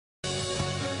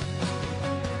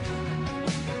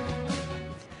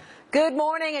Good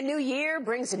morning. A new year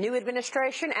brings a new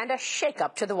administration and a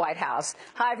shakeup to the White House.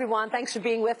 Hi, everyone. Thanks for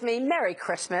being with me. Merry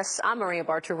Christmas. I'm Maria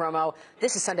Bartiromo.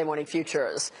 This is Sunday Morning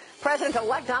Futures.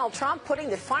 President-elect Donald Trump putting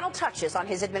the final touches on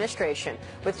his administration.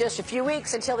 With just a few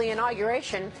weeks until the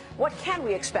inauguration, what can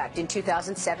we expect in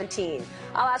 2017?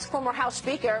 I'll ask former House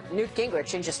Speaker Newt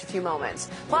Gingrich in just a few moments.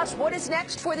 Plus, what is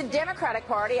next for the Democratic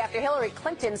Party after Hillary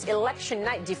Clinton's election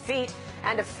night defeat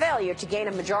and a failure to gain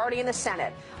a majority in the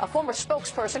Senate? A former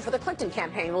spokesperson for the Clinton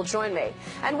campaign will join me.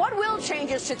 And what will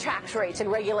changes to tax rates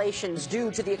and regulations do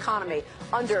to the economy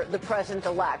under the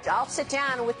president-elect? I'll sit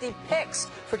down with the picks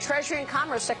for Treasury and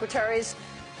Commerce Secretaries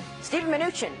Steven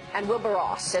Mnuchin and Wilbur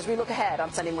Ross as we look ahead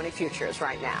on Sunday Morning Futures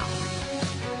right now.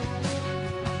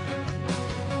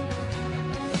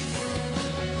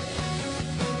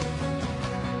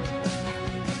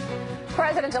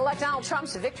 President-elect Donald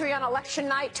Trump's victory on election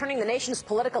night turning the nation's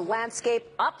political landscape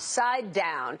upside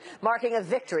down, marking a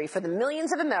victory for the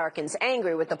millions of Americans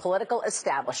angry with the political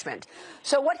establishment.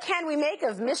 So what can we make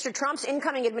of Mr. Trump's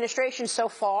incoming administration so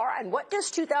far, and what does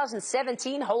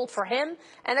 2017 hold for him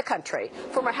and the country?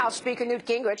 Former House Speaker Newt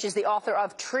Gingrich is the author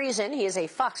of Treason. He is a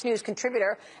Fox News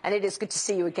contributor, and it is good to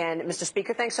see you again, Mr.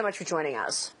 Speaker. Thanks so much for joining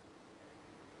us.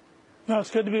 No,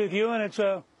 it's good to be with you, and it's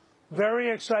a very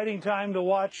exciting time to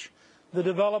watch the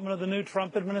development of the new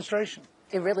Trump administration.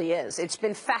 It really is. It's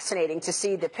been fascinating to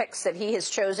see the picks that he has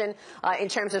chosen in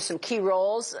terms of some key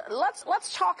roles.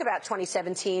 Let's talk about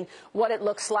 2017, what it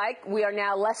looks like. We are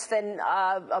now less than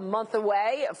a month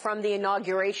away from the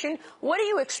inauguration. What do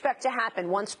you expect to happen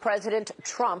once President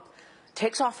Trump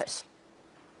takes office?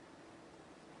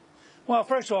 Well,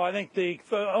 first of all, I think the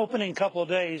opening couple of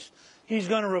days, he's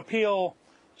going to repeal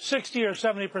 60 or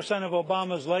 70% of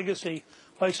Obama's legacy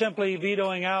by simply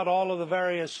vetoing out all of the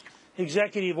various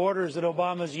executive orders that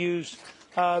Obama's used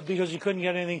because he couldn't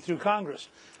get anything through Congress.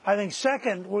 I think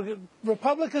second,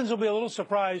 Republicans will be a little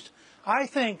surprised. I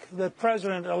think that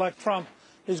President-elect Trump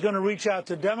is going to reach out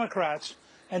to Democrats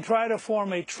and try to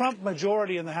form a Trump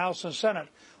majority in the House and Senate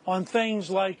on things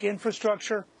like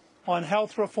infrastructure, on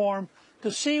health reform,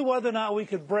 to see whether or not we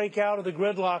could break out of the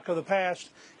gridlock of the past.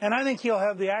 And I think he'll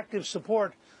have the active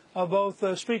support of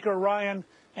both Speaker Ryan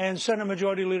and Senate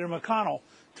Majority Leader McConnell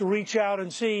to reach out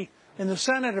and see in the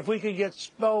Senate if we could get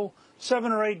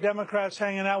 7 or 8 Democrats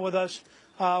hanging out with us,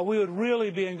 we would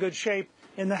really be in good shape.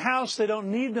 In the House, they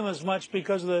don't need them as much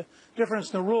because of the difference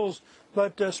in the rules,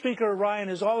 but Speaker Ryan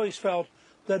has always felt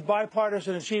that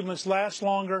bipartisan achievements last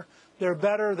longer, they're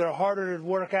better, they're harder to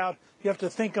work out, you have to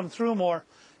think them through more.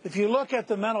 If you look at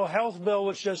the mental health bill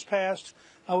which just passed,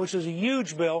 which is a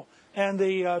huge bill, and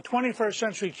the 21st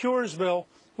Century Cures bill,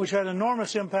 which had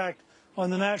enormous impact on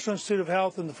the National Institute of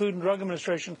Health and the Food and Drug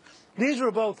Administration, these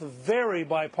were both very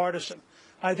bipartisan.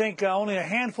 I think only a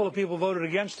handful of people voted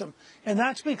against them, and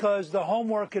that's because the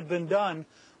homework had been done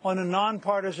on a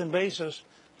nonpartisan basis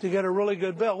to get a really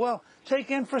good bill. Well, take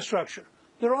infrastructure.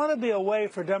 There ought to be a way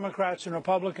for Democrats and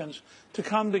Republicans to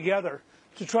come together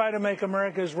to try to make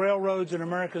America's railroads and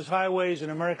America's highways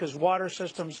and America's water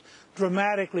systems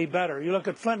dramatically better. You look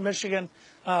at Flint, Michigan,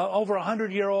 over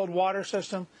 100-year-old water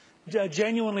system,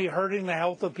 genuinely hurting the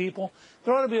health of people.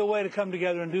 There ought to be a way to come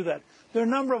together and do that. There are a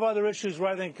number of other issues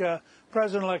where I think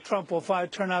President-elect Trump will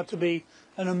turn out to be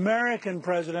an American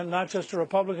president, not just a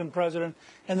Republican president,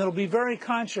 and they'll be very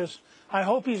conscious. I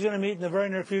hope he's going to meet in the very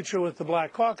near future with the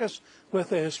Black Caucus, with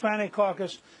the Hispanic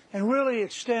Caucus, and really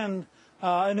extend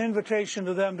an invitation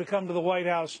to them to come to the White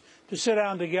House to sit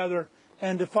down together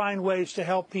and to find ways to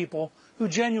help people who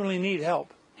genuinely need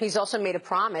help. He's also made a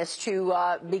promise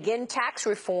to begin tax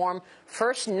reform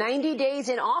first 90 days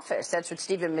in office. That's what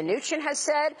Steven Mnuchin has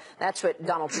said. That's what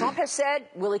Donald Trump has said.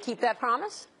 Will he keep that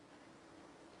promise?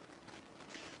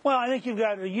 Well, I think you've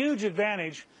got a huge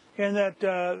advantage in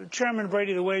that Chairman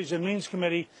Brady of the Ways and Means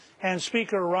Committee and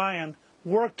Speaker Ryan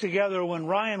worked together when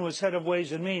Ryan was head of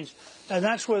Ways and Means, and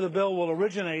that's where the bill will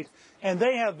originate. And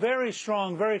they have very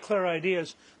strong, very clear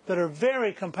ideas that are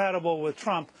very compatible with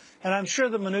Trump. And I'm sure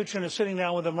that Mnuchin is sitting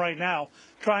down with them right now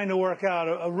trying to work out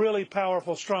a really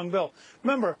powerful, strong bill.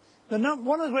 Remember,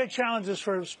 one of the great challenges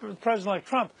for President-elect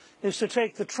Trump is to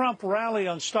take the Trump rally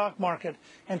on stock market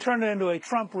and turn it into a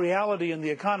Trump reality in the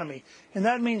economy. And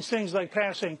that means things like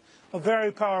passing a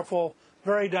very powerful,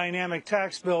 very dynamic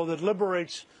tax bill that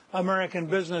liberates American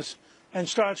business and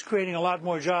starts creating a lot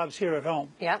more jobs here at home.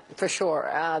 Yeah, for sure.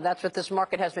 That's what this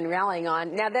market has been rallying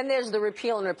on. Now, then there's the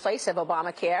repeal and replace of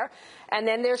Obamacare, and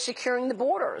then there's securing the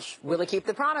borders. Will he keep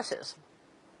the promises?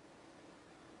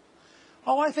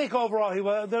 Oh, I think overall he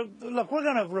will. Look, we're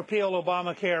going to repeal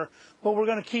Obamacare, but we're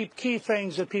going to keep key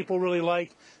things that people really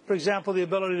like. For example, the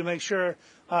ability to make sure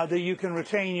that you can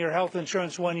retain your health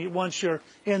insurance once you're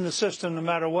in the system, no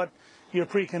matter what your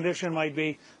precondition might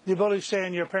be. The ability to stay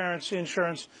on your parents'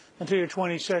 insurance until you're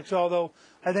 26, although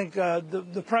I think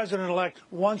the president-elect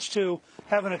wants to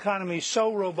have an economy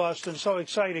so robust and so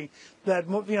exciting that,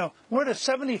 you know, we're at a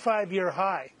 75-year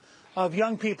high of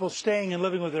young people staying and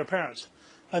living with their parents.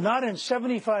 Not in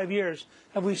 75 years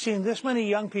have we seen this many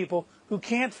young people who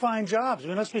can't find jobs. I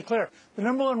mean, let's be clear. The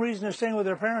number one reason they're staying with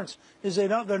their parents is they're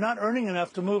not earning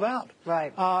enough to move out.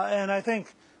 Right. And I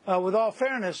think, with all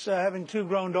fairness, having two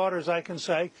grown daughters, I can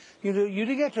say, you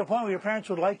do get to a point where your parents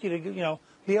would like you to, you know,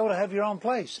 be able to have your own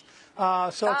place. So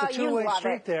it's a two-way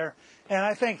street there. And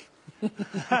I think, you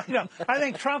know, I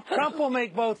think Trump will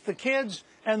make both the kids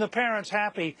and the parents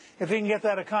happy if he can get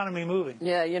that economy moving.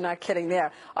 Yeah, you're not kidding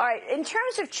there. All right, in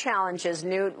terms of challenges,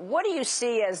 Newt, what do you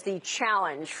see as the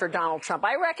challenge for Donald Trump?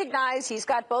 I recognize he's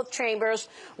got both chambers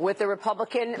with the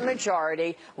Republican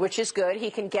majority, which is good.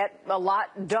 He can get a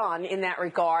lot done in that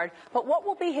regard. But what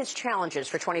will be his challenges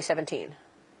for 2017?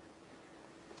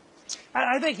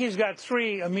 I think he's got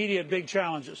three immediate big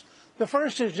challenges. The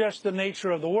first is just the nature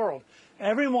of the world.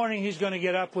 Every morning he's going to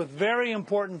get up with very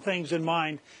important things in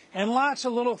mind, and lots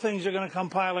of little things are going to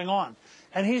come piling on.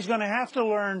 And he's going to have to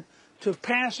learn to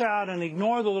pass out and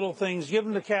ignore the little things, give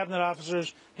them to cabinet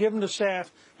officers, give them to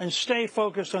staff, and stay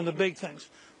focused on the big things.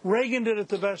 Reagan did it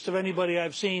the best of anybody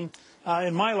I've seen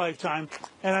in my lifetime,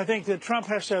 and I think that Trump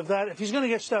has to have that. If he's going to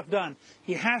get stuff done,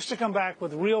 he has to come back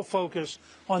with real focus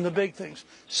on the big things.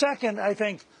 Second, I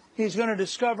think he's going to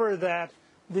discover that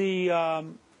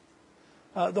the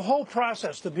whole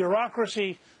process, the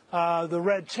bureaucracy, the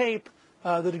red tape,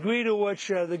 the degree to which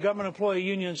the government employee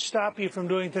unions stop you from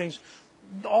doing things,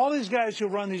 all these guys who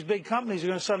run these big companies are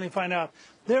going to suddenly find out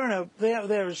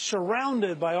they're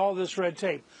surrounded by all this red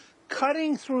tape.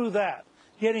 Cutting through that,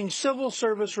 getting civil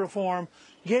service reform,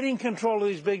 getting control of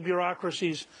these big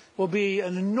bureaucracies will be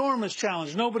an enormous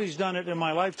challenge. Nobody's done it in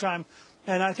my lifetime,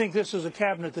 and I think this is a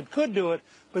cabinet that could do it,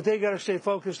 but they've got to stay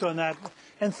focused on that.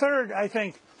 And third, I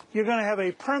think you're going to have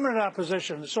a permanent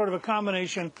opposition, sort of a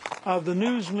combination of the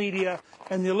news media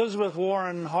and the Elizabeth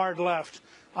Warren hard left.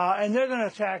 And they're going to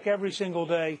attack every single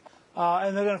day,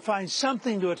 and they're going to find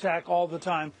something to attack all the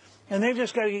time. And they've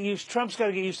just got to get used, Trump's got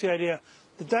to get used to the idea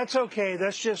that that's okay,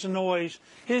 that's just noise.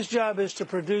 His job is to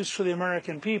produce for the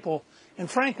American people. And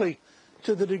frankly,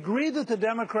 to the degree that the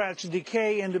Democrats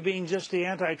decay into being just the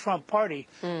anti-Trump party,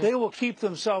 they will keep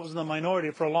themselves in the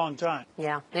minority for a long time.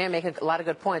 Yeah, they make a lot of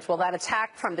good points. Well, that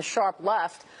attack from the sharp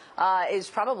left is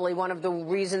probably one of the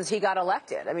reasons he got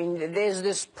elected. I mean, there's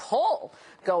this pull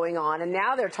going on, and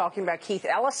now they're talking about Keith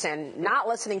Ellison not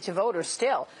listening to voters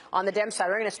still on the Dem side.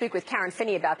 We're going to speak with Karen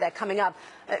Finney about that coming up.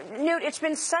 Newt, it's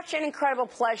been such an incredible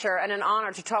pleasure and an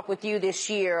honor to talk with you this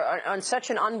year on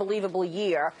such an unbelievable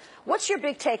year. What's your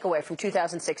big takeaway from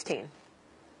 2016?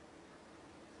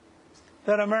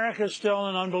 That America is still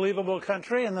an unbelievable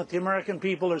country, and that the American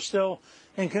people are still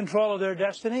in control of their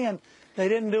destiny, and they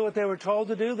didn't do what they were told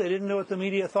to do. They didn't do what the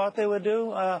media thought they would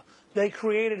do. They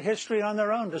created history on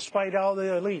their own, despite all the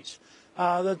elites.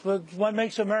 That's what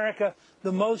makes America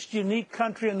the most unique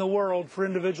country in the world for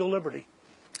individual liberty.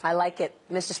 I like it.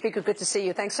 Mr. Speaker, good to see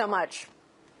you. Thanks so much.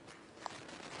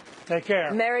 Take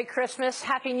care. Merry Christmas.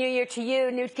 Happy New Year to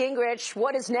you, Newt Gingrich.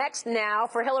 What is next now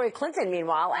for Hillary Clinton,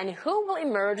 meanwhile, and who will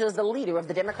emerge as the leader of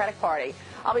the Democratic Party?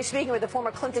 I'll be speaking with the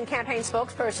former Clinton campaign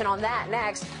spokesperson on that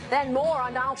next. Then more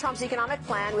on Donald Trump's economic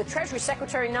plan with Treasury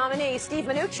Secretary nominee Steve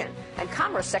Mnuchin and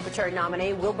Commerce Secretary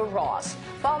nominee Wilbur Ross.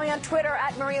 Follow me on Twitter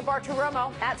at Maria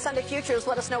Bartiromo, at Sunday Futures.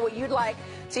 Let us know what you'd like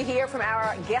to hear from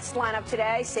our guest lineup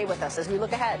today. Stay with us as we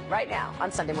look ahead right now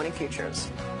on Sunday Morning Futures.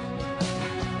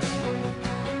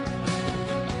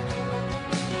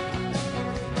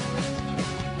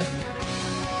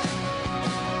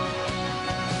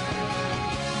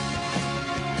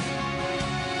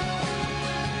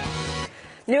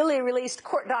 Newly released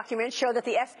court documents show that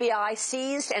the FBI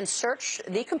seized and searched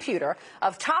the computer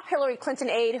of top Hillary Clinton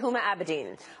aide Huma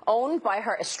Abedin, owned by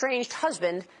her estranged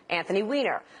husband, Anthony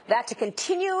Weiner. That to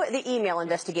continue the email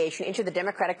investigation into the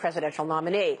Democratic presidential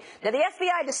nominee. Now, the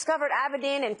FBI discovered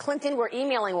Abedin and Clinton were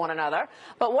emailing one another,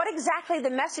 but what exactly the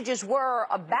messages were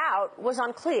about was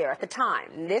unclear at the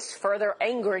time. This further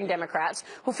angering Democrats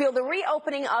who feel the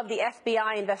reopening of the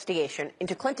FBI investigation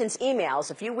into Clinton's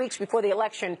emails a few weeks before the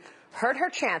election hurt her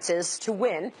chances to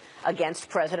win against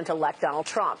President-elect Donald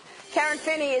Trump. Karen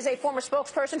Finney is a former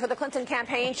spokesperson for the Clinton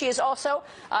campaign. She is also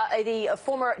the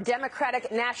former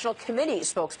Democratic National Committee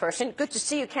spokesperson. Good to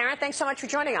see you, Karen. Thanks so much for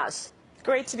joining us.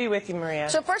 Great to be with you, Maria.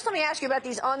 So first let me ask you about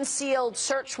these unsealed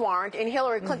search warrant in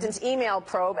Hillary Clinton's email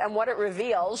probe and what it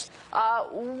reveals.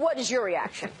 What is your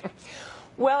reaction?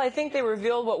 Well, I think they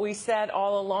revealed what we said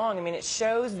all along. I mean, it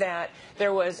shows that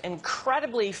there was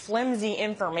incredibly flimsy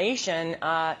information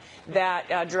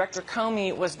that Director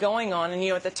Comey was going on. And,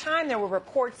 at the time there were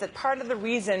reports that part of the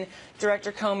reason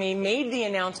Director Comey made the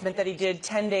announcement that he did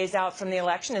 10 days out from the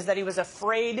election is that he was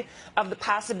afraid of the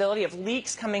possibility of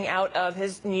leaks coming out of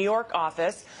his New York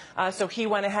office. So he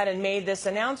went ahead and made this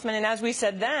announcement. And as we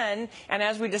said then, and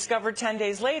as we discovered 10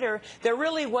 days later, there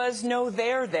really was no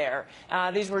there.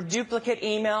 These were duplicate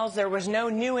emails. There was no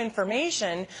new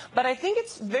information. But I think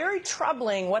it's very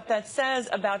troubling what that says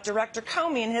about Director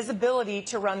Comey and his ability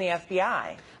to run the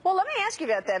FBI. Well, let me ask you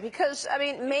about that because, I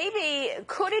mean, maybe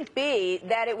could it be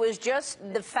that it was just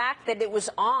the fact that it was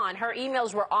on, her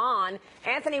emails were on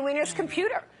Anthony Weiner's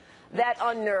computer that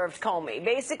unnerved Comey?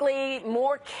 Basically,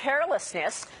 more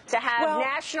carelessness to have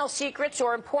national secrets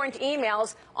or important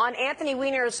emails on Anthony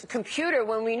Weiner's computer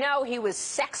when we know he was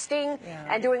sexting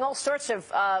and doing all sorts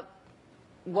of,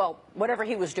 well, whatever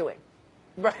he was doing.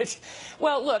 Right.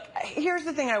 Well, look, here's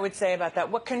the thing I would say about that.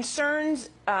 What concerns,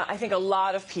 I think, a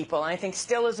lot of people, and I think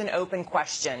still is an open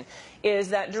question, is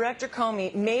that Director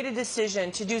Comey made a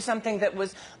decision to do something that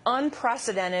was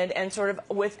unprecedented and sort of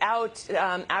without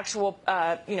actual,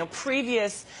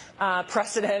 previous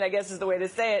precedent, I guess is the way to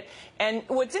say it. And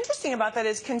what's interesting about that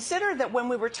is consider that when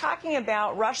we were talking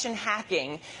about Russian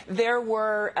hacking, there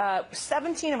were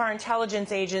 17 of our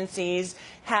intelligence agencies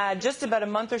had just about a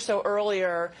month or so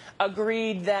earlier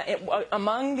agreed that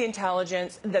among the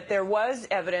intelligence that there was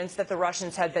evidence that the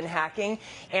Russians had been hacking.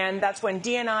 And that's when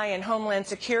DNI and Homeland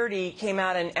Security came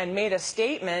out and made a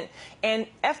statement. And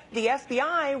the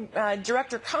FBI,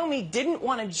 Director Comey, didn't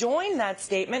want to join that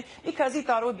statement because he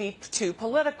thought it would be too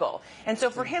political. And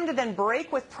so for him to then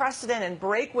break with precedent and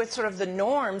break with sort of the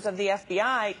norms of the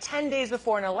FBI 10 days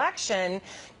before an election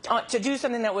to do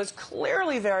something that was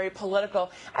clearly very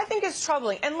political, I think is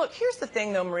troubling. And look, here's the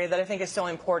thing, though, Maria, that I think is so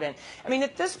important. I mean,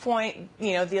 at this point,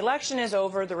 the election is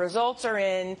over, the results are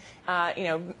in,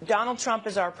 Donald Trump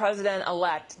is our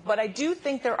president-elect. But I do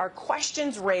think there are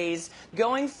questions raised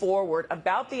going forward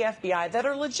about the FBI that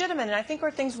are legitimate and I think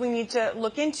are things we need to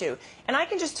look into. And I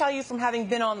can just tell you from having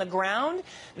been on the ground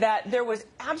that there was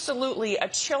absolutely a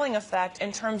chilling effect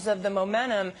in terms of the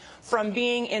momentum from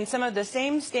being in some of the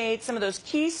same states, some of those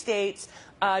key states,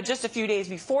 just a few days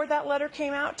before that letter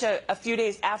came out to a few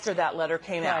days after that letter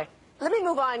came out. Let me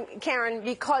move on, Karen,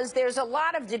 because there's a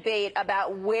lot of debate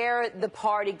about where the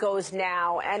party goes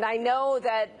now. And I know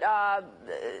that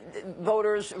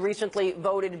voters recently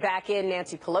voted back in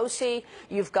Nancy Pelosi.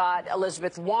 You've got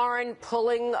Elizabeth Warren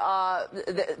pulling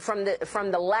from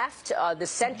the left, the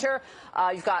center.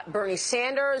 You've got Bernie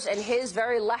Sanders and his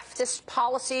very leftist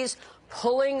policies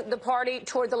pulling the party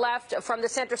toward the left from the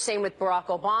center. Same with Barack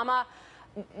Obama.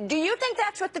 Do you think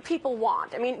that's what the people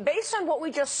want? I mean, based on what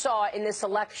we just saw in this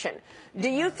election, do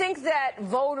you think that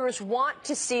voters want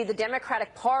to see the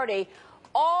Democratic Party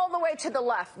all the way to the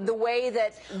left, the way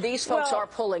that these folks are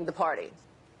pulling the party?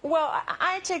 Well,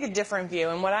 I take a different view,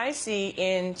 and what I see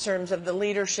in terms of the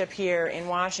leadership here in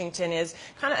Washington is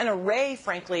kind of an array,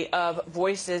 frankly, of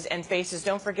voices and faces.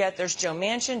 Don't forget there's Joe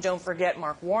Manchin, don't forget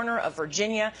Mark Warner of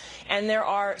Virginia, and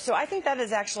so I think that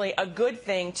is actually a good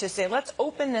thing to say, let's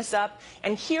open this up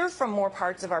and hear from more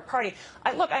parts of our party.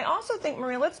 Look, I also think,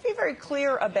 Maria, let's be very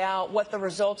clear about what the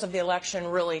results of the election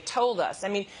really told us. I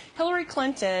mean, Hillary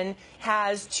Clinton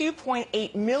has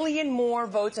 2.8 million more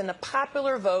votes in the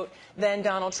popular vote than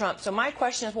Donald Trump. So my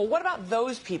question is, well, what about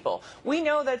those people? We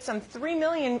know that some 3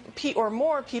 million or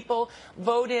more people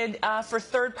voted for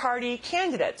third-party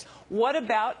candidates. What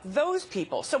about those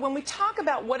people? So when we talk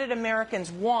about what did Americans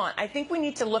want, I think we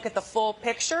need to look at the full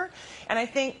picture. And I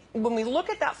think when we look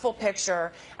at that full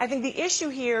picture, I think the issue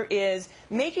here is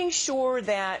making sure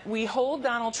that we hold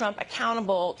Donald Trump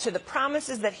accountable to the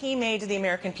promises that he made to the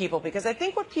American people. Because I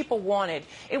think what people wanted,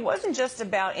 it wasn't just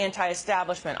about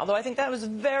anti-establishment, although I think that was a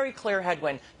very clear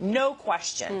headwind, no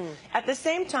question. At the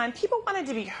same time, people wanted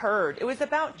to be heard. It was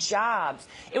about jobs.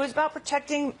 It was about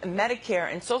protecting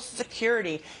Medicare and Social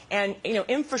Security and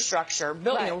infrastructure,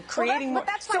 creating more. But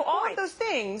that's my so point. all of those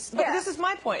things. But this is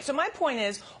my point. So my point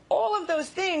is, all of those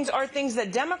things are things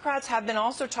that Democrats have been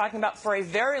also talking about for a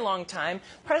very long time.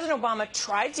 President Obama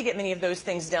tried to get many of those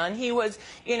things done. He was,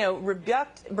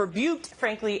 rebuked,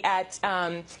 frankly, at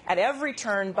every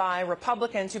turn by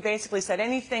Republicans who basically said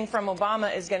anything from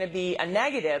Obama is going to be a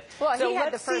negative. Well, so he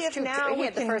had let's the see if now he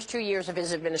had the first 2 years of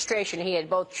his administration. He had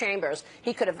both chambers.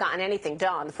 He could have gotten anything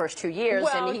done the first 2 years,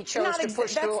 well, and he chose to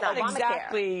push through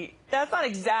Obamacare. That's not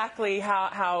exactly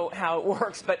how it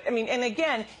works. But, I mean, and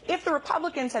again, if the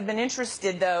Republicans had been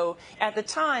interested, though, at the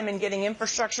time in getting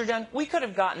infrastructure done, we could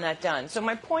have gotten that done. So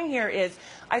my point here is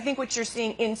I think what you're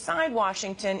seeing inside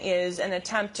Washington is an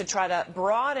attempt to try to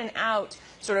broaden out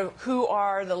sort of who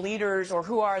are the leaders or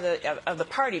who are of the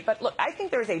party. But look, I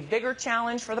think there's a bigger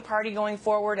challenge for the party going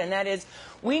forward, and that is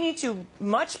we need to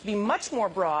be much more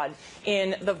broad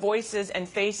in the voices and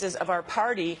faces of our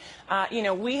party.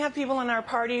 We have people in our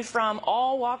party from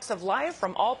all walks of life,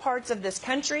 from all parts of this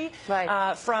country,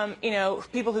 right. From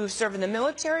people who serve in the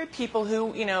military, people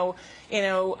who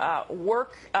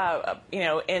work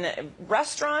in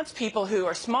restaurants, people who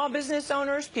are small business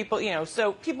owners, people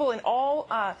so people in all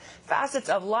facets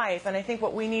of life. And I think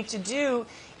what we need to do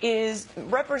is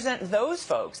represent those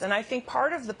folks. And I think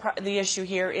part of the issue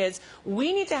here is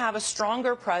we need to have a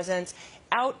stronger presence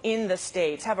out in the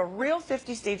states, have a real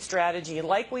 50-state strategy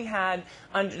like we had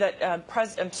under that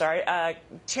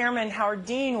Chairman Howard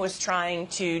Dean was trying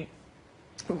to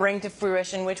bring to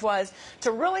fruition, which was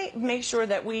to really make sure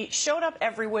that we showed up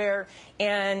everywhere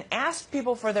and asked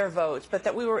people for their votes, but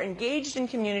that we were engaged in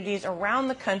communities around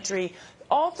the country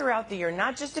all throughout the year,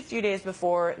 not just a few days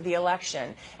before the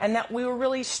election, and that we were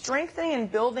really strengthening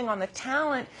and building on the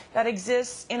talent that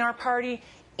exists in our party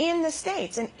in the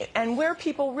states and where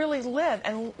people really live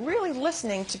and really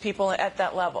listening to people at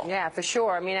that level. Yeah, for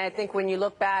sure. I mean, I think when you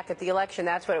look back at the election,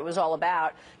 that's what it was all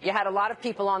about. You had a lot of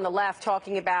people on the left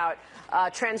talking about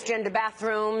transgender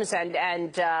bathrooms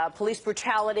and police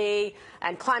brutality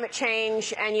and climate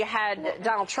change, and you had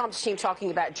Donald Trump's team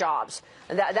talking about jobs.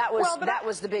 That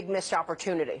was the big missed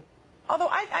opportunity. Although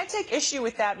I take issue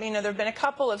with that. There have been a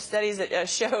couple of studies that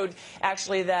showed,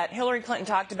 actually, that Hillary Clinton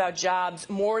talked about jobs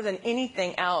more than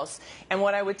anything else. And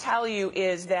what I would tell you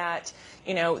is that,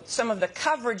 some of the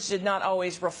coverage did not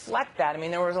always reflect that.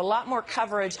 There was a lot more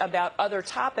coverage about other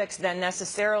topics than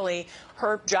necessarily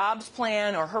her jobs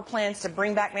plan or her plans to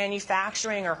bring back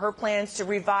manufacturing or her plans to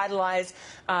revitalize,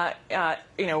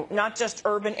 not just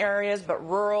urban areas but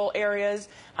rural areas,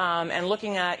 and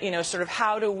looking at, sort of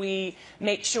how do we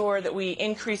make sure that we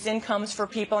increase incomes for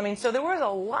people. So there was a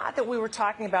lot that we were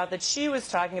talking about, that she was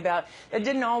talking about, that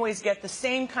didn't always get the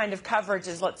same kind of coverage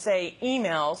as, let's say,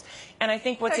 emails. And I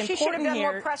think what's important here... She should have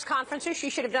done more press conferences, she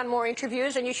should have done more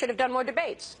interviews, and you should have done more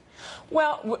debates.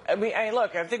 Well,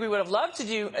 look, I think we would have loved to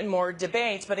do more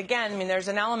debates, but again, there's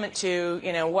an element to,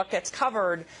 what gets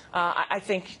covered, I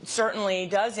think certainly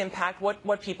does impact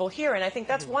what people hear. And I think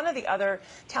that's one of the other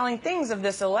telling things of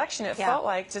this election. It felt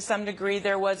like, to some degree,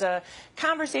 there was a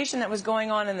conversation that was going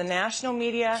on in the national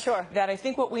media that I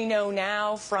think what we know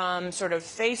now from sort of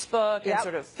Facebook and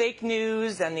sort of fake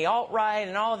news and the alt-right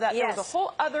and all of that, there was a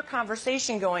whole other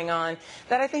conversation going on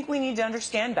that I think we need to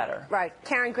understand better. Right.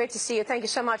 Karen, great to see you. Thank you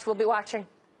so much. We'll be watching.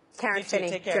 Karen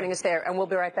Finney joining us there, and we'll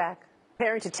be right back.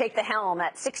 Preparing to take the helm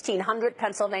at 1600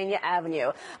 Pennsylvania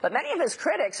Avenue. But many of his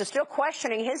critics are still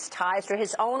questioning his ties to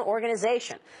his own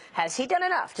organization. Has he done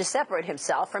enough to separate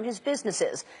himself from his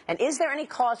businesses? And is there any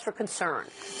cause for concern?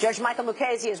 Judge Michael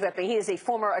Mukasey is with me. He is a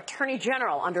former Attorney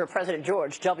General under President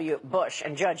George W. Bush.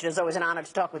 And Judge, it is always an honor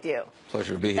to talk with you.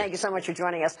 Pleasure to be here. Thank you so much for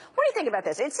joining us. What do you think about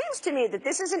this? It seems to me that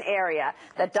this is an area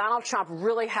that Donald Trump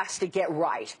really has to get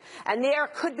right. And there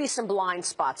could be some blind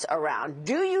spots around.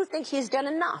 Do you think he's done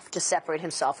enough to separate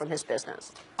himself from his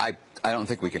business? I don't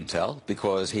think we can tell,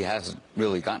 because he hasn't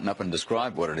really gotten up and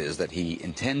described what it is that he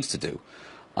intends to do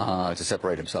to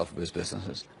separate himself from his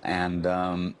businesses.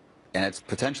 And it's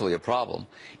potentially a problem,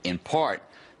 in part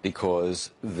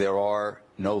because there are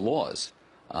no laws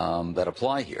that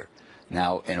apply here.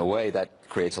 Now, in a way, that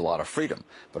creates a lot of freedom,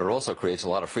 but it also creates a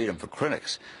lot of freedom for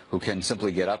critics who can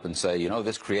simply get up and say,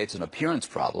 this creates an appearance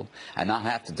problem, and not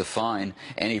have to define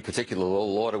any particular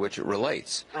law to which it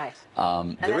relates. Right.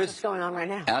 And that's what's going on right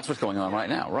now. And that's what's going on right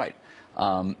now, right.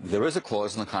 There is a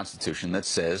clause in the Constitution that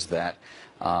says that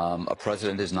a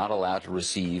president is not allowed to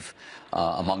receive,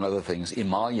 among other things,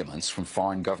 emoluments from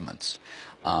foreign governments.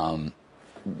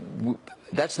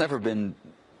 That's never been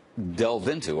delved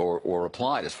into or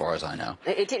applied, as far as I know.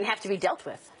 It didn't have to be dealt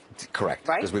with. Correct.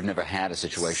 Right? Because we've never had a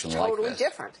situation like this. Totally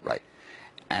different. Right.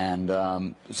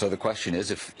 And so the question is,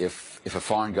 if a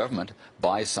foreign government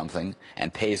buys something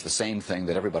and pays the same thing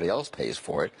that everybody else pays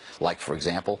for it, like, for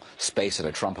example, space at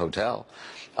a Trump hotel,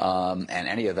 and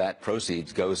any of that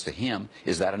proceeds goes to him,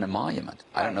 is that an emolument?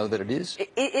 I don't know that it is.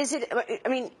 Is it? I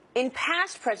mean, in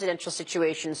past presidential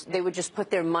situations, they would just put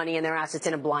their money and their assets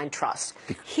in a blind trust.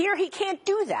 Here, he can't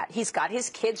do that. He's got his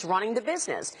kids running the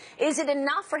business. Is it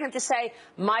enough for him to say,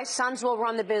 my sons will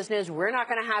run the business, we're not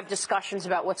going to have discussions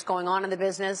about what's going on in the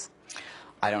business?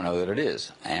 I don't know that it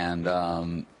is. And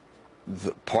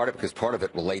because part of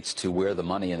it relates to where the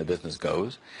money in the business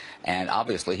goes, and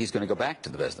obviously he's going to go back to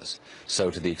the business.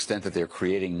 So to the extent that they're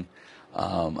creating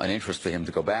an interest for him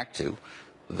to go back to,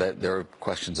 that there are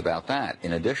questions about that.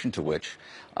 In addition to which,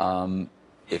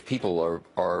 if people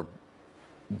are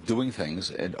doing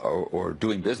things or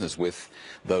doing business with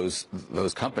those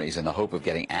companies in the hope of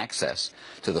getting access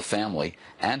to the family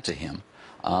and to him,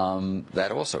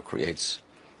 that also creates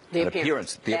the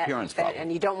appearance problem.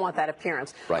 And you don't want that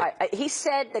appearance. Right. He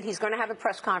said that he's going to have a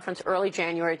press conference early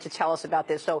January to tell us about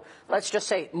this. So let's just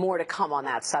say more to come on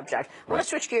that subject. I want to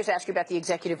switch gears, ask you about the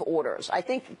executive orders. I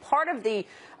think part of the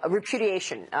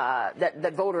repudiation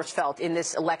that voters felt in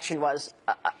this election was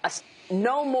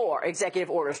no more executive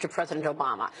orders to President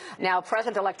Obama. Now,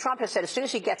 President-elect Trump has said as soon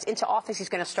as he gets into office, he's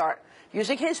going to start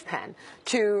using his pen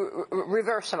to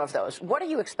reverse some of those. What are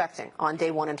you expecting on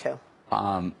day 1 and 2?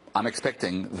 I'm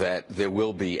expecting that there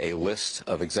will be a list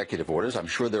of executive orders. I'm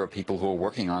sure there are people who are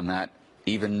working on that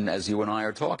even as you and I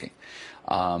are talking,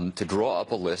 to draw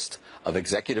up a list of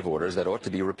executive orders that ought to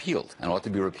be repealed, and ought to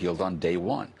be repealed on day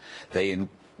 1.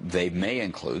 They may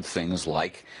include things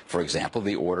like, for example,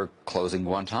 the order closing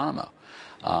Guantanamo.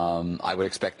 I would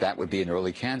expect that would be an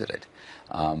early candidate.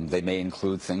 They may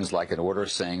include things like an order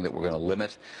saying that we're going to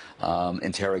limit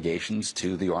interrogations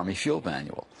to the Army Field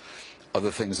Manual. Other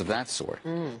things of that sort.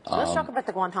 So let's talk about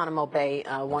the Guantanamo Bay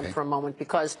one for a moment,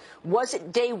 because was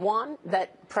it day 1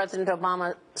 that President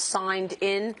Obama signed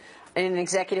in an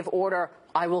executive order,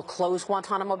 I will close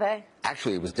Guantanamo Bay?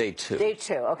 Actually, it was day 2. Day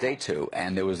 2, okay. Day 2,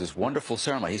 and there was this wonderful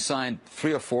ceremony. He signed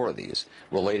 3 or 4 of these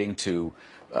relating to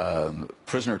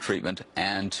prisoner treatment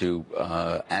and to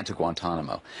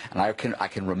Guantanamo. And I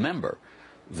can remember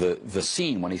the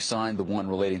scene when he signed the one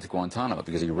relating to Guantanamo,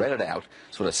 because he read it out,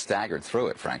 sort of staggered through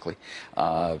it, frankly,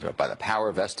 by the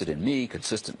power vested in me,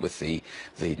 consistent with the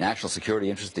national security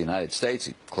interest of the United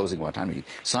States, closing Guantanamo. He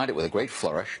signed it with a great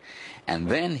flourish, and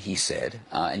then he said,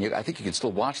 and I think you can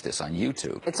still watch this on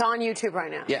YouTube. It's on YouTube right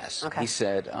now? Yes. Okay. He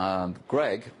said,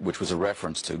 Greg, which was a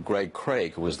reference to Greg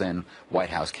Craig, who was then White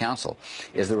House counsel,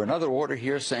 is there another order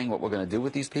here saying what we're going to do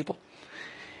with these people?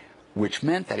 Which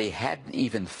meant that he hadn't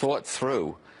even thought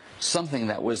through something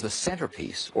that was the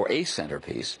centerpiece, or a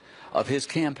centerpiece, of his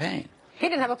campaign. He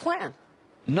didn't have a plan.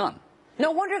 None.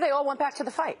 No wonder they all went back to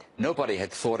the fight. Nobody had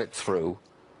thought it through.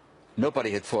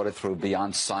 Nobody had thought it through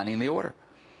beyond signing the order.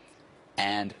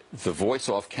 And the voice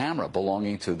off camera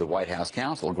belonging to the White House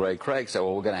counsel, Greg Craig, said,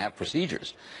 well, we're going to have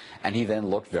procedures. And he then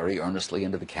looked very earnestly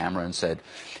into the camera and said,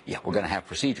 yeah, we're going to have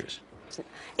procedures.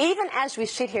 Even as we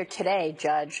sit here today,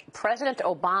 Judge, President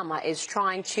Obama is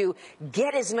trying to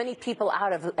get as many people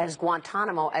out of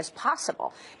Guantanamo as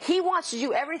possible. He wants to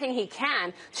do everything he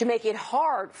can to make it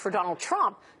hard for Donald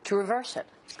Trump to reverse it.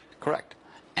 Correct.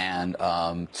 And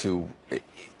to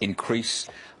increase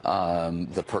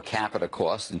the per capita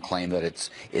cost and claim that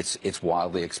it's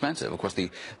wildly expensive. Of course, the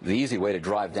easy way to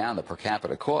drive down the per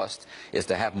capita cost is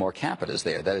to have more capitas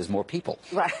there. That is, more people.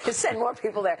 Right. Send more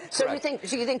people there. So Correct.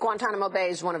 you think Guantanamo Bay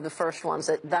is one of the first ones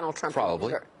that Donald Trump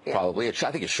probably will yeah. Probably. I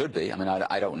think it should be. I mean,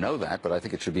 I don't know that, but I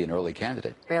think it should be an early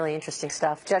candidate. Really interesting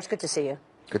stuff. Judge, good to see you.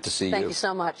 Good to see you. Thank you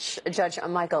so much, Judge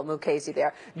Michael Mukasey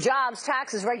there. Jobs,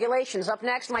 taxes, regulations. Up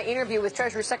next, my interview with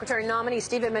Treasury Secretary nominee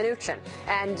Steven Mnuchin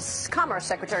and Commerce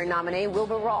Secretary nominee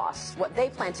Wilbur Ross. What they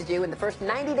plan to do in the first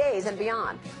 90 days and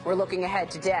beyond. We're looking ahead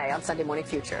today on Sunday Morning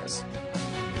Futures.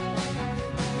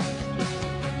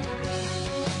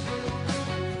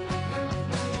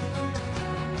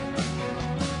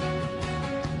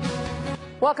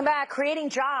 Welcome back. Creating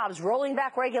jobs, rolling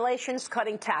back regulations,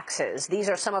 cutting taxes. These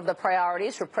are some of the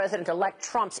priorities for President-elect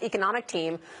Trump's economic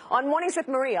team on Mornings with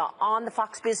Maria on the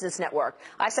Fox Business Network.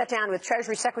 I sat down with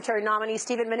Treasury Secretary nominee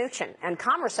Steven Mnuchin and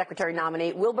Commerce Secretary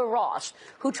nominee Wilbur Ross,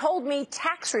 who told me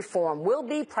tax reform will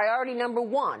be priority number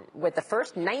 1 with the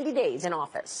first 90 days in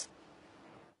office.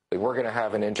 We're going to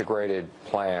have an integrated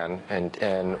plan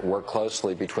and work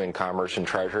closely between Commerce and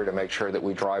Treasury to make sure that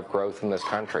we drive growth in this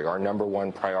country. Our number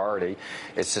 1 priority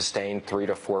is sustained 3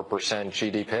 to 4%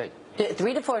 GDP.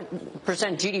 3 to 4%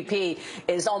 GDP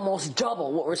is almost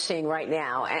double what we're seeing right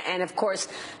now. And of course,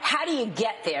 how do you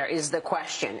get there is the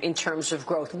question in terms of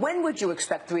growth. When would you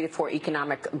expect 3 to 4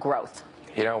 economic growth?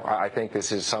 You know, I think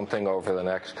this is something over the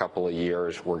next couple of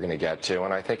years we're going to get to,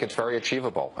 and I think it's very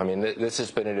achievable. I mean, this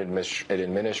has been an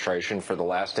administration for the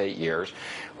last 8 years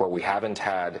where we haven't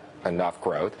had enough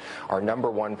growth. Our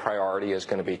number one priority is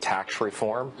going to be tax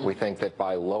reform. We think that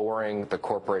by lowering the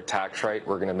corporate tax rate,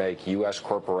 we're going to make U.S.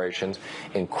 corporations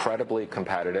incredibly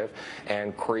competitive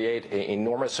and create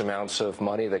enormous amounts of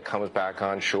money that comes back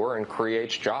onshore and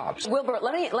creates jobs. Wilbur,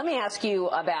 let me ask you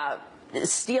about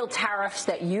steel tariffs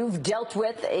that you've dealt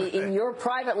with in your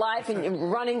private life in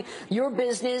running your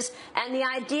business, and the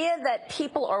idea that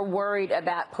people are worried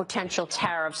about potential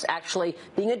tariffs actually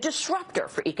being a disruptor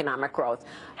for economic growth.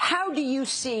 How do you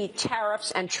see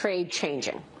tariffs and trade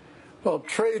changing? Well,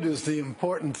 trade is the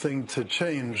important thing to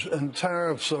change, and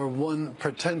tariffs are one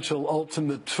potential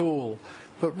ultimate tool.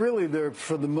 But really, they're,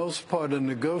 for the most part, a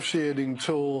negotiating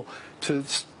tool to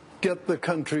get the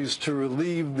countries to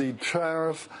relieve the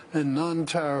tariff and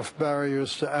non-tariff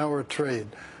barriers to our trade.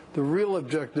 The real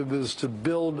objective is to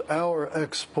build our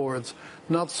exports,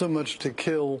 not so much to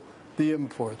kill the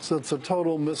imports. That's a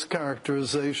total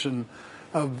mischaracterization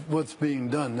of what's being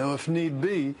done. Now, if need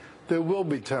be, there will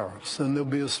be tariffs, and there'll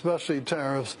be especially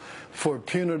tariffs for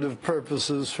punitive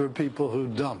purposes for people who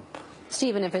dump.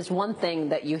 Stephen, if it's one thing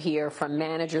that you hear from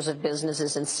managers of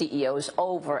businesses and CEOs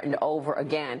over and over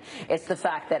again, it's the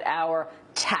fact that our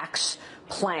tax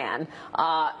plan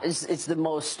is the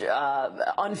most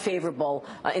unfavorable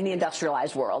in the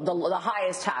industrialized world, the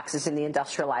highest taxes in the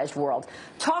industrialized world.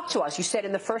 Talk to us. You said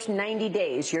in the first 90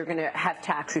 days you're going to have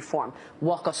tax reform.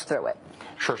 Walk us through it.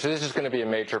 Sure. So this is going to be a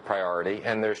major priority,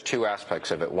 and there's two aspects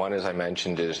of it. One, as I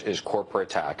mentioned, is corporate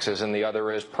taxes, and the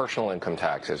other is personal income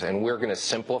taxes. And we're going to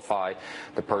simplify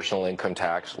the personal income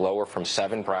tax, lower from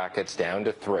 7 brackets down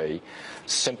to 3,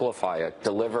 simplify it,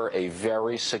 deliver a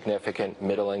very significant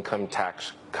middle-income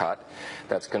tax cut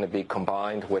that's going to be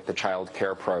combined with the child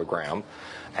care program.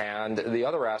 And the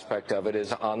other aspect of it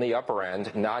is on the upper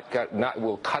end,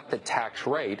 we'll cut the tax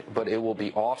rate, but it will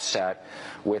be offset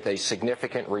with a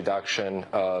significant reduction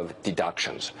of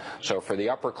deductions. So for the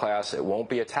upper class, it won't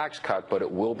be a tax cut, but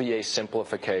it will be a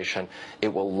simplification.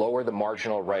 It will lower the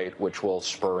marginal rate, which will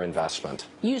spur investment.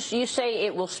 You say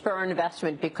it will spur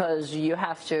investment because you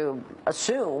have to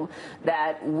assume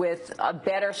that with a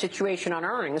better situation on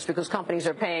earnings, because companies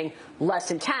are paying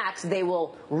less in tax, they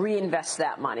will reinvest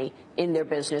that money in their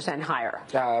business and hire.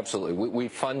 Absolutely. We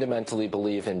fundamentally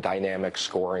believe in dynamic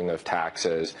scoring of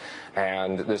taxes,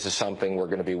 and this is something we're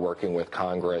going to be working with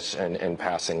Congress and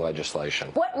passing legislation.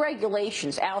 What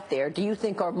regulations out there do you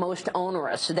think are most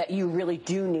onerous that you really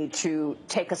do need to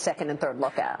take a second and third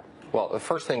look at? Well, the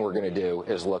first thing we're going to do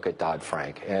is look at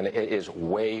Dodd-Frank, and it is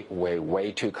way, way,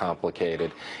 way too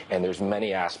complicated, and there's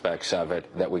many aspects of it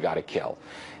that we got to kill.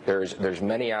 There's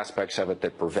many aspects of it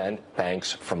that prevent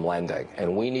banks from lending,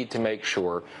 and we need to make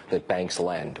sure that banks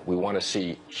lend. We want to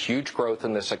see huge growth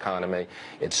in this economy.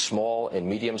 It's small and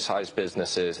medium-sized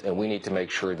businesses, and we need to make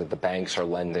sure that the banks are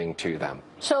lending to them.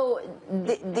 So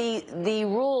the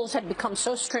rules had become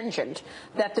so stringent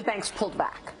that the banks pulled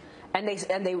back, and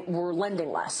they were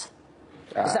lending less.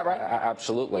 Is that right?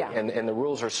 Absolutely. Yeah. And the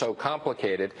rules are so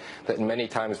complicated that many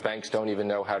times banks don't even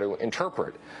know how to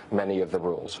interpret many of the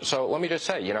rules. So let me just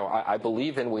say, you know, I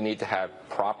believe we need to have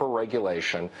proper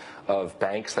regulation of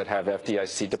banks that have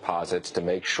FDIC deposits to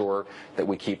make sure that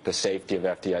we keep the safety of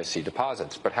FDIC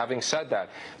deposits. But having said that,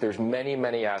 there's many,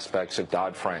 many aspects of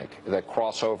Dodd-Frank that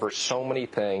cross over so many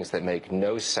things that make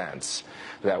no sense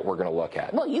that we're going to look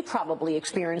at. Well, you probably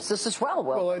experienced this as well,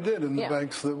 Will. Well, I did in the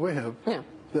banks that we have. Yeah.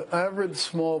 The average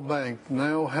small bank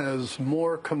now has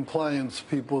more compliance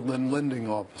people than lending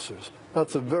officers.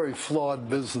 That's a very flawed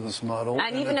business model.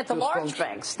 And even at the large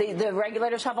banks, the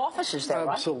regulators have offices there,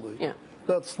 right? Absolutely. Yeah.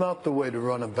 That's not the way to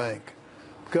run a bank.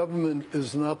 Government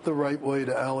is not the right way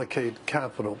to allocate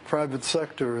capital. Private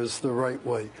sector is the right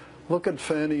way. Look at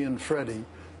Fannie and Freddie,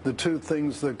 the two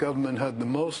things that government had the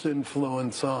most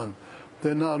influence on.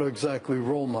 They're not exactly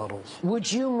role models.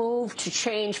 Would you move to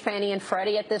change Fannie and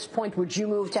Freddie at this point? Would you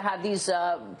move to have these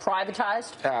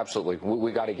privatized? Absolutely.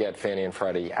 We got to get Fannie and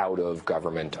Freddie out of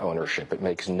government ownership. It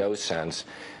makes no sense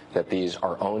that these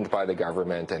are owned by the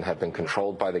government and have been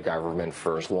controlled by the government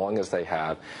for as long as they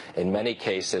have. In many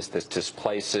cases, this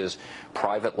displaces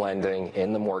private lending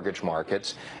in the mortgage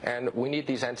markets, and we need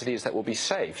these entities that will be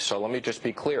safe. So let me just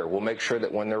be clear. We'll make sure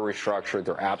that when they're restructured,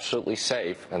 they're absolutely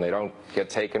safe and they don't get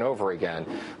taken over again,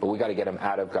 but we got to get them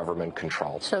out of government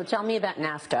control. So tell me about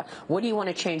NAFTA. What do you want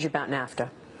to change about NAFTA?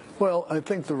 Well, I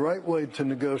think the right way to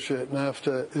negotiate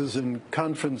NAFTA is in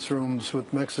conference rooms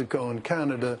with Mexico and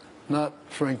Canada, not,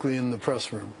 frankly, in the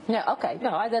press room. Yeah, okay.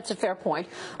 No, that's a fair point.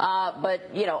 But,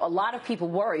 you know, a lot of people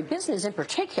worry, business in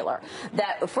particular,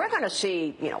 that if we're going to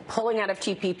see, you know, pulling out of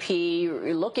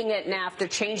TPP, looking at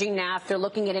NAFTA, changing NAFTA,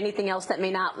 looking at anything else that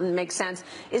may not make sense,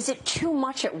 is it too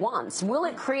much at once? Will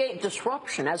it create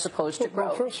disruption as opposed to growth?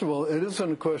 Well, first of all, it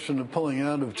isn't a question of pulling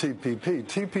out of TPP.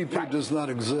 TPP does not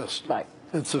exist. Right.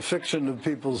 It's a fiction of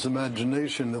people's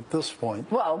imagination at this point.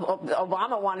 Well,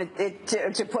 Obama wanted it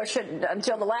to push it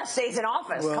until the last days in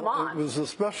office. Well, come on. It was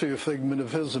especially a figment of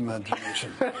his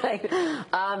imagination. Right.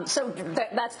 So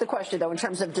that's the question, though, in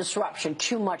terms of disruption,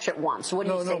 too much at once. What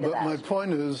do you say to that? No, but my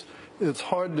point is, it's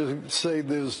hard to say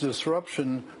there's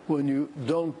disruption when you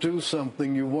don't do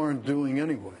something you weren't doing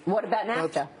anyway. What about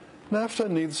NAFTA? NAFTA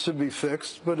needs to be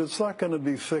fixed, but it's not going to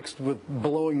be fixed with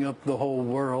blowing up the whole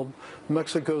world.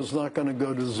 Mexico's not going to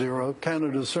go to zero.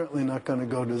 Canada's certainly not going to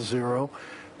go to zero.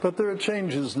 But there are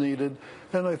changes needed,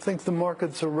 and I think the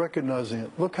markets are recognizing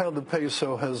it. Look how the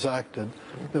peso has acted.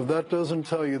 If that doesn't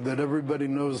tell you that everybody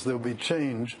knows there'll be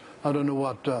change, I don't know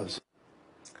what does.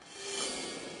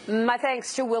 My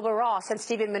thanks to Wilbur Ross and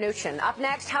Stephen Mnuchin. Up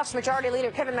next, House Majority Leader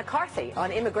Kevin McCarthy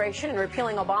on immigration and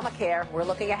repealing Obamacare. We're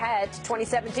looking ahead to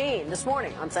 2017 this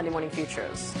morning on Sunday Morning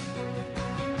Futures.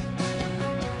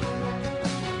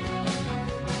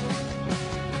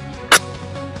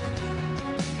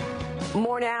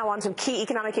 More now on some key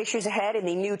economic issues ahead in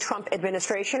the new Trump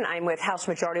administration. I'm with House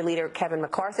Majority Leader Kevin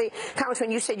McCarthy.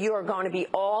 Congressman, you said you are going to be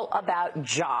all about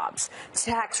jobs.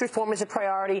 Tax reform is a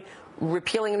priority.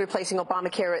 Repealing and replacing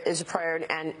Obamacare is a priority,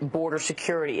 and border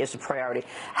security is a priority.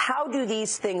 How do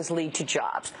these things lead to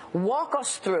jobs? Walk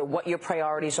us through what your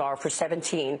priorities are for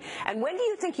 17, and when do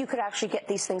you think you could actually get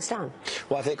these things done?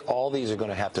 Well, I think all these are going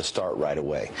to have to start right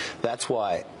away. That's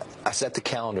why I set the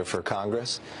calendar for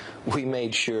Congress. We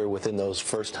made sure within those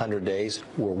first 100 days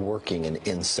we're working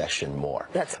in session more.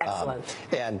 That's excellent.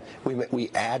 And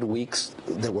we add weeks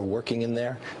that we're working in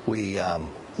there. We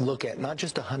look at not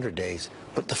just 100 days,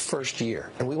 but the first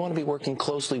year. And we want to be working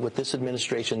closely with this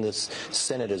administration, this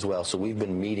Senate as well, so we've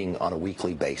been meeting on a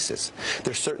weekly basis.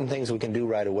 There's certain things we can do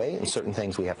right away and certain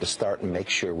things we have to start and make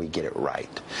sure we get it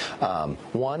right.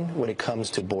 One, when it comes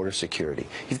to border security,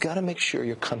 you've got to make sure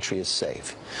your country is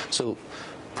safe. So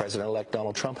President-elect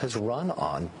Donald Trump has run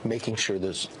on making sure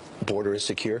this border is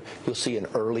secure. You'll see an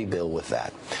early bill with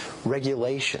that.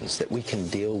 Regulations that we can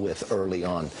deal with early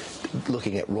on,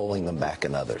 looking at rolling them back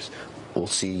in others. We'll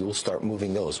start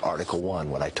moving those. Article 1,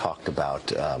 when I talked about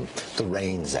the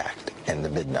REINS Act and the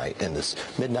this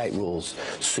midnight rules,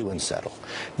 sue and settle.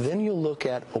 Then you'll look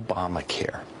at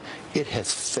Obamacare. It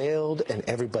has failed, and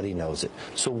everybody knows it.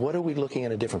 So what are we looking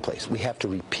at a different place? We have to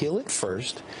repeal it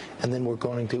first, and then we're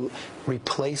going to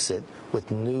replace it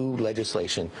with new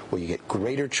legislation where you get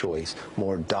greater choice,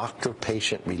 more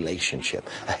doctor-patient relationship,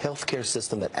 a healthcare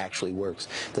system that actually works,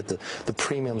 that the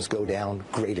premiums go down,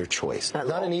 greater choice.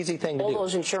 Not an easy thing to do. All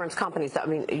those insurance companies, I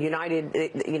mean,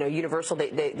 United, Universal,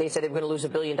 they said they were going to lose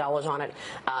 $1 billion on it.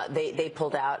 They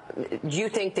pulled out. Do you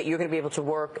think that you're going to be able to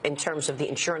work in terms of the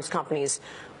insurance companies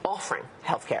offering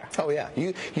health care? Oh yeah,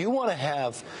 you want to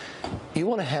have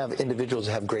individuals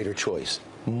have greater choice,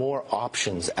 more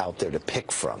options out there to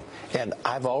pick from. And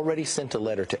I've already sent a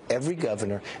letter to every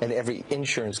governor and every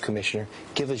insurance commissioner.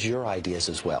 Give us your ideas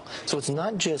as well. So it's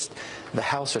not just the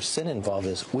House or Senate involved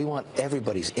in this. We want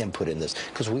everybody's input in this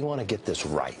because we want to get this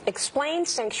right. Explain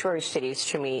sanctuary cities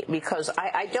to me, because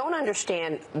I don't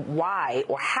understand why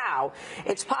or how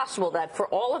it's possible that for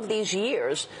all of these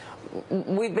years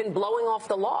we've been blowing off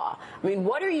the law. I mean,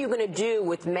 what are you going to do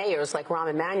with mayors like Rahm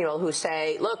Emanuel who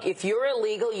say, look, if you're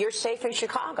illegal, you're safe in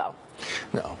Chicago?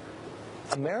 No.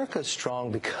 America is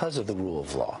strong because of the rule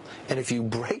of law. And if you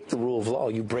break the rule of law,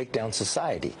 you break down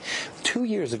society. 2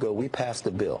 years ago, we passed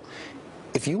a bill.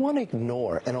 If you want to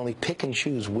ignore and only pick and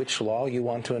choose which law you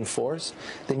want to enforce,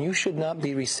 then you should not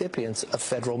be recipients of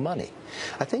federal money.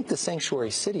 I think the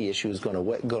sanctuary city issue is going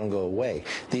to go away.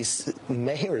 These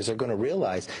mayors are going to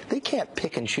realize they can't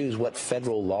pick and choose what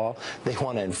federal law they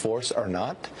want to enforce or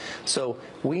not. So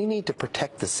we need to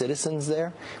protect the citizens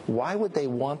there. Why would they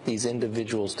want these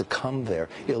individuals to come there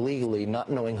illegally, not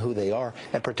knowing who they are,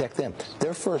 and protect them?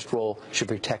 Their first role should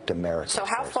protect America. So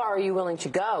how far are you willing to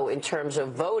go in terms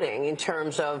of voting, in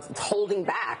terms of holding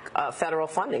back federal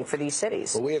funding for these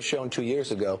cities? Well, we have shown 2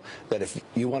 years ago that if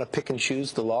you want to pick and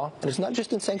choose the law, and it's not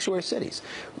just in sanctuary cities,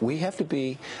 we have to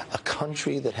be a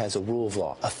country that has a rule of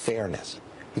law, a fairness.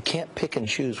 You can't pick and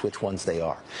choose which ones they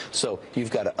are. So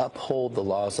you've got to uphold the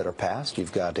laws that are passed.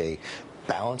 You've got to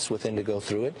balanced within to go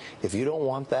through it. If you don't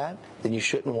want that, then you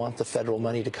shouldn't want the federal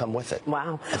money to come with it.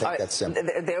 Wow. I think that's simple.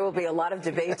 There will be a lot of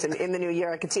debates in the new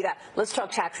year. I can see that. Let's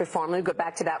talk tax reform. Let me go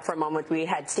back to that for a moment. We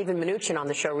had Stephen Mnuchin on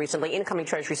the show recently, incoming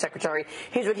Treasury Secretary.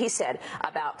 Here's what he said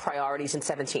about priorities in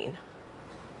 17.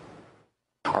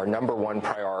 Our number one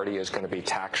priority is going to be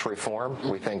tax reform.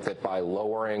 We think that by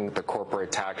lowering the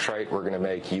corporate tax rate, we're going to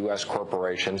make U.S.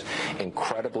 corporations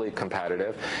incredibly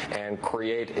competitive and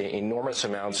create enormous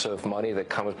amounts of money that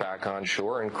comes back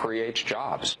onshore and creates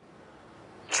jobs.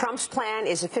 Trump's plan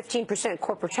is a 15%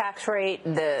 corporate tax rate.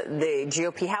 The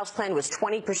GOP House plan was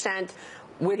 20%.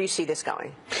 Where do you see this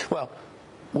going? Well,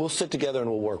 we'll sit together and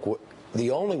we'll work.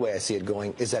 The only way I see it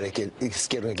going is that it's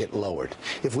going to get lowered.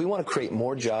 If we want to create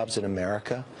more jobs in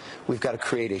America, we've got to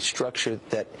create a structure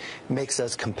that makes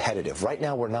us competitive. Right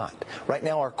now, we're not. Right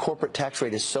now, our corporate tax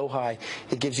rate is so high,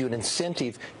 it gives you an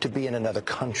incentive to be in another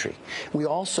country. We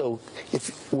also,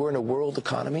 if we're in a world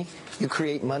economy, you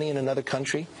create money in another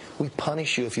country, we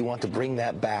punish you if you want to bring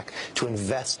that back to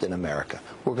invest in America.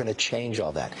 We're going to change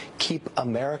all that. Keep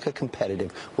America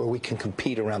competitive where we can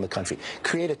compete around the country.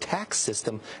 Create a tax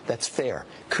system that's fair.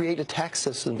 Create a tax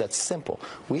system that's simple.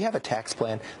 We have a tax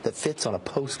plan that fits on a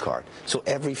postcard, so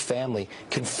every family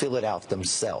can fill it out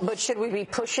themselves. But should we be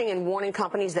pushing and warning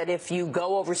companies that if you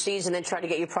go overseas and then try to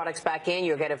get your products back in,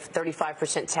 you'll get a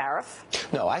 35% tariff?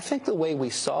 No, I think the way we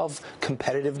solve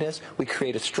competitiveness, we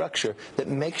create a structure that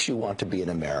makes you want to be in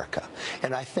America.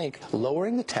 And I think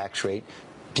lowering the tax rate,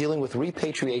 dealing with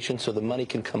repatriation so the money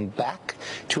can come back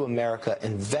to America,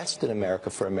 invest in America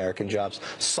for American jobs,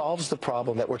 solves the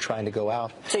problem that we're trying to go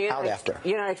out after.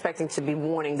 You're not expecting to be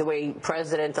warning the way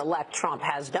President-elect Trump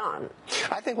has done.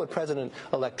 I think what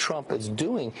President-elect Trump is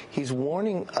doing, he's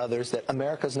warning others that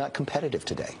America's not competitive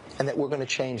today and that we're going to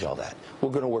change all that.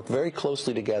 We're going to work very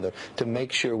closely together to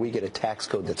make sure we get a tax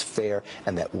code that's fair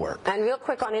and that works. And real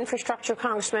quick on infrastructure,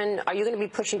 Congressman, are you going to be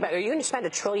pushing back? Are you going to spend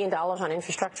 $1 trillion on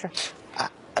infrastructure?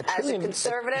 As a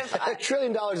conservative? $1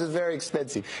 trillion is very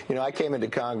expensive. You know, I came into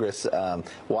Congress,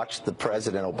 watched the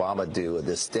President Obama do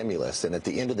this stimulus, and at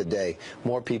the end of the day,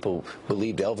 more people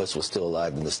believed Elvis was still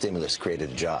alive than the stimulus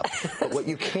created a job. But what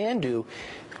you can do,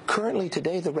 currently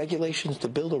today, the regulations to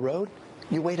build a road,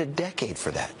 you wait a decade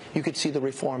for that. You could see the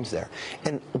reforms there.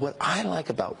 And what I like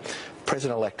about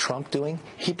President-elect Trump doing,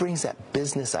 he brings that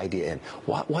business idea in.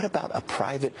 What about a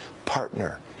private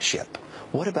partnership?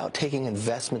 What about taking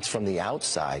investments from the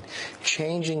outside,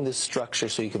 changing the structure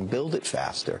so you can build it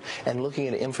faster, and looking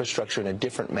at infrastructure in a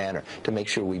different manner to make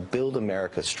sure we build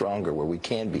America stronger where we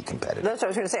can be competitive? That's what I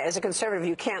was going to say. As a conservative,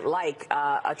 you can't like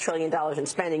 $1 trillion in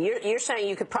spending. You're saying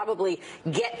you could probably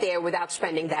get there without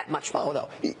spending that much money. Oh,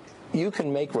 no. You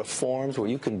can make reforms where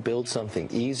you can build something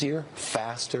easier,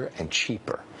 faster, and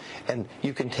cheaper. And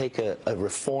you can take a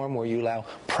reform where you allow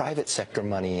private sector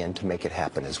money in to make it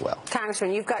happen as well.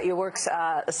 Congressman, you've got your works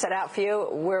set out for you.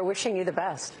 We're wishing you the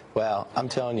best. Well, I'm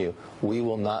telling you, we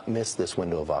will not miss this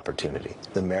window of opportunity.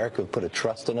 America put a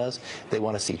trust in us. They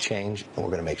want to see change, and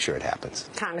we're going to make sure it happens.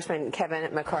 Congressman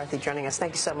Kevin McCarthy joining us.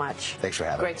 Thank you so much. Thanks for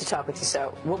having me. Great to talk with you.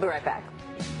 So we'll be right back.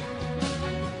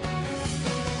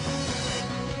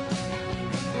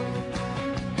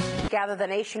 Gather the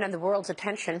nation and the world's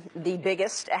attention. The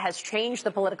biggest has changed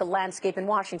the political landscape in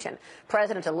Washington.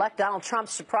 President-elect Donald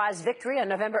Trump's surprise victory on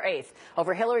November 8th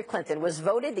over Hillary Clinton was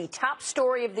voted the top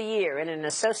story of the year in an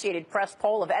Associated Press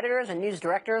poll of editors and news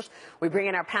directors. We bring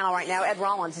in our panel right now. Ed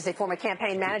Rollins is a former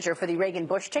campaign manager for the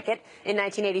Reagan-Bush ticket in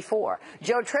 1984.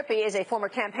 Joe Trippi is a former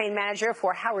campaign manager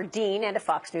for Howard Dean and a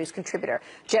Fox News contributor.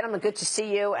 Gentlemen, good to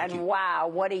see you. And wow,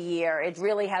 what a year. It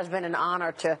really has been an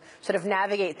honor to sort of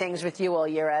navigate things with you all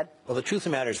year, Ed. Well, the truth of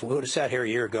the matter is we would have sat here a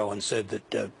year ago and said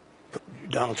that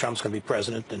Donald Trump's going to be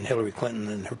president and Hillary Clinton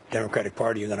and her Democratic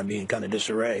Party are going to be in kind of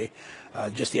disarray.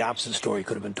 Just the opposite story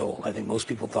could have been told. I think most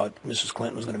people thought Mrs.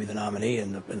 Clinton was going to be the nominee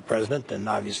and the president, and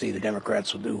obviously the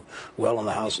Democrats will do well in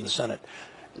the House and the Senate.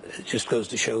 It just goes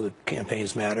to show that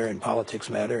campaigns matter and politics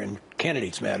matter and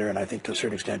candidates matter, and I think to a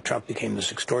certain extent Trump became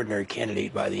this extraordinary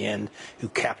candidate by the end who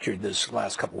captured this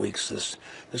last couple of weeks,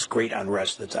 this great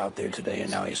unrest that's out there today,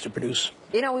 and now he has to produce.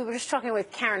 You know, we were just talking with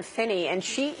Karen Finney, and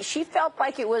she felt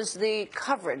like it was the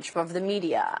coverage of the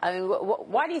media. I mean,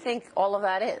 why do you think all of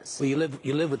that is? Well, you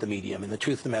live with the media. I mean, the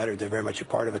truth of the matter, they're very much a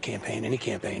part of a campaign, any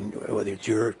campaign, whether it's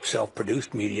your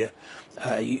self-produced media,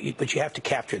 but you have to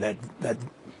capture that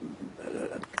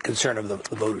concern of the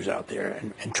voters out there,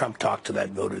 and Trump talked to that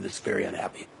voter that's very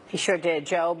unhappy. He sure did,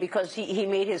 Joe, because he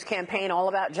made his campaign all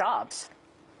about jobs.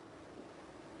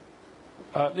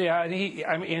 Yeah, and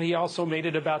he also made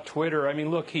it about Twitter. I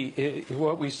mean, look,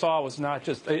 what we saw was not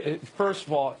just first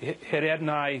of all, had Ed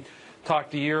and I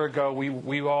talked a year ago,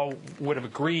 we all would have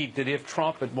agreed that if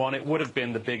Trump had won, it would have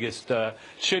been the biggest,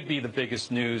 should be the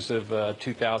biggest news of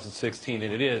 2016,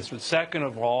 and it is. But second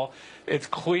of all, it's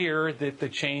clear that the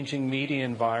changing media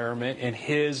environment and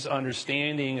his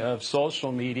understanding of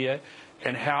social media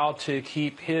and how to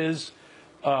keep his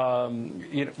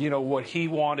what he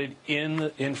wanted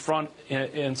in front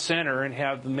and center and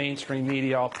have the mainstream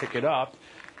media all pick it up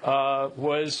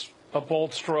was a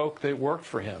bold stroke that worked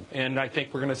for him. And I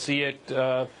think we're going to see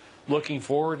it looking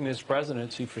forward in his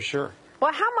presidency for sure.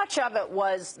 Well, how much of it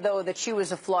was, though, that she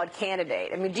was a flawed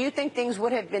candidate? I mean, do you think things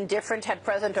would have been different had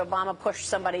President Obama pushed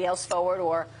somebody else forward,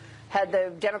 or had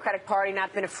the Democratic Party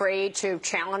not been afraid to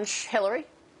challenge Hillary?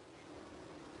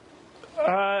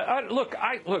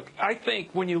 I think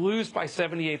when you lose by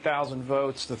 78,000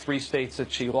 votes, the 3 states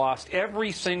that she lost,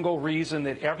 every single reason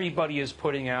that everybody is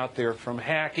putting out there, from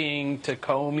hacking to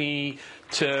Comey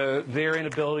to their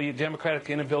inability, Democratic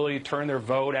inability to turn their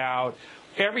vote out,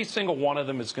 every single one of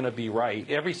them is going to be right.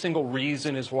 Every single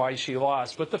reason is why she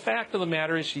lost. But the fact of the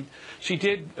matter is she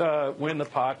did win the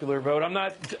popular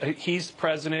vote. He's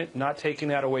president, not taking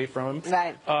that away from him.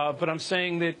 Right. But I'm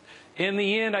saying that in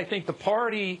the end, I think the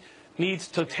party needs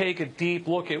to take a deep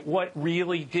look at what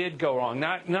really did go wrong.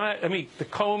 I mean, the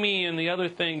Comey and the other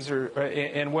things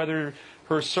and whether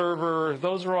her server,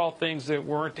 those are all things that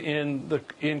weren't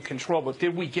in control. But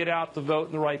did we get out the vote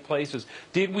in the right places?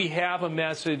 Did we have a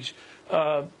message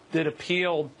that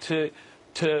appealed to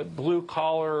blue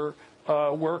collar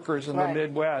workers in the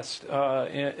Midwest?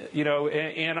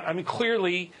 And I mean,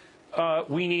 clearly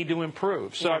we need to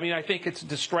improve. So I mean, I think it's a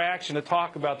distraction to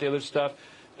talk about the other stuff.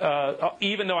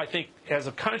 Even though I think as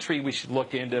a country we should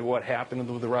look into what happened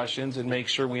with the Russians and make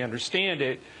sure we understand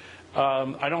it,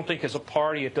 I don't think as a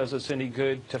party it does us any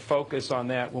good to focus on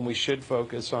that when we should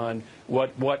focus on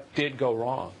what did go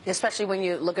wrong. Especially when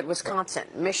you look at Wisconsin,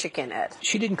 Michigan, Ed.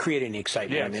 She didn't create any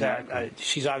excitement. Yeah, I mean, exactly.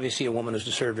 She's obviously a woman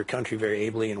who's served her country very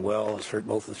ably and well, as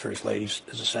both as First Ladies,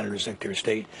 as a Senator and Secretary of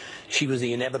State. She was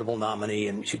the inevitable nominee,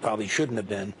 and she probably shouldn't have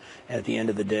been. And at the end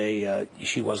of the day,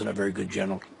 she wasn't a very good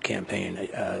general campaign,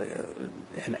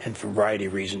 and for a variety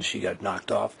of reasons she got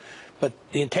knocked off. But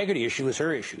the integrity issue was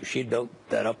her issue. She had built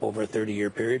that up over a 30-year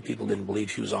period. People didn't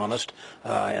believe she was honest,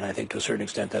 and I think to a certain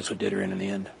extent that's what did her in the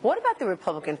end. What about the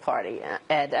Republican Party,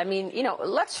 Ed? I mean,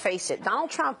 let's face it, Donald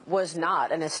Trump was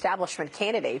not an establishment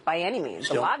candidate by any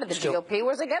means. A lot of the GOP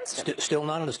was against him. Still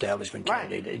not an establishment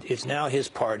candidate. It's now his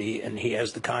party, and he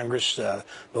has the Congress,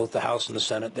 both the House and the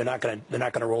Senate. They're not going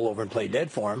to roll over and play dead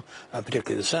for him,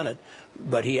 particularly the Senate.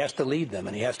 But he has to lead them,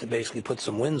 and he has to basically put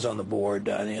some wins on the board,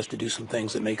 and he has to do some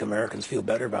things that make Americans feel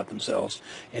better about themselves,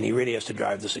 and he really has to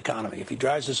drive this economy. If he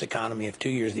drives this economy, if 2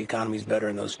 years the economy is better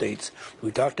in those states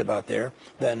we talked about there,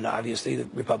 then obviously the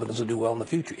Republicans will do well in the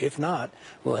future. If not,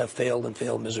 we'll have failed and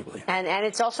failed miserably. And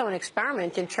it's also an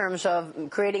experiment in terms of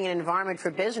creating an environment for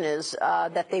business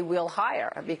that they will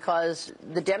hire, because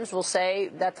the Dems will say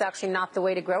that's actually not the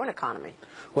way to grow an economy.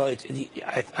 Well,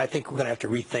 I think we're going to have to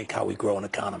rethink how we grow an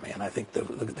economy, and I think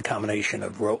the combination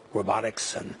of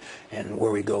robotics and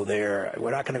where we go there,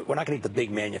 we're not going to get the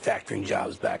big manufacturing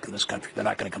jobs back in this country. They're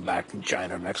not going to come back from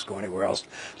China or Mexico or anywhere else.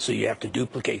 So you have to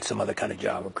duplicate some other kind of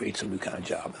job or create some new kind of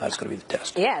job, and that's going to be the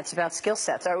test. Yeah, it's about skill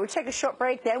sets. All right, we'll take a short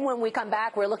break. Then when we come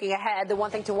back, we're looking ahead. The one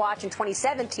thing to watch in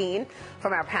 2017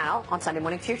 from our panel on Sunday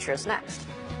Morning Futures next.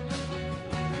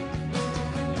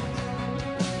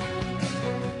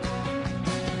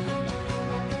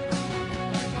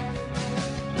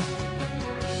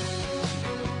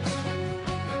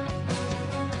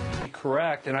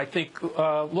 Correct, and I think,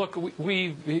 look,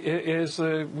 we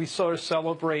sort of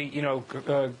celebrate,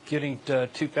 getting to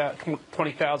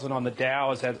 20,000 on the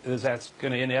Dow as that's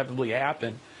going to inevitably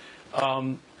happen.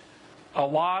 A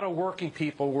lot of working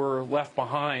people were left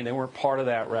behind. They weren't part of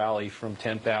that rally from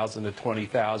 10,000 to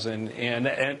 20,000, and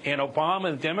Obama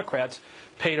and the Democrats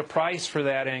paid a price for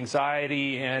that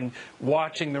anxiety and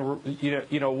watching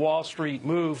the Wall Street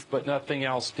move, but nothing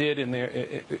else did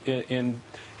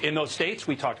in those states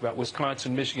we talked about,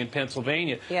 Wisconsin, Michigan,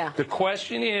 Pennsylvania. Yeah. The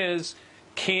question is,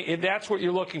 if that's what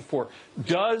you're looking for,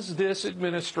 does this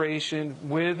administration,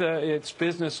 with its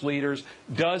business leaders,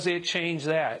 does it change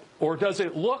that? Or does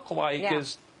it look like,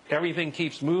 as everything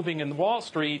keeps moving in Wall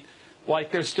Street,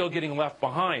 like they're still getting left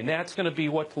behind? That's going to be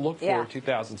what to look for in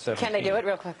 2017. Can they do it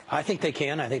real quick? I think they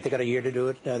can. I think they got a year to do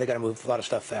it. They got to move a lot of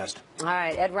stuff fast. All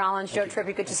right, Ed Rollins, Joe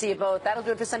Trippi, good to see you both. That'll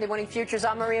do it for Sunday Morning Futures.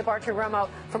 I'm Maria Bartiromo.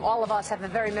 From all of us, have a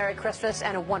very Merry Christmas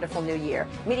and a wonderful New Year.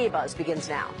 Media Buzz begins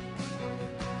now.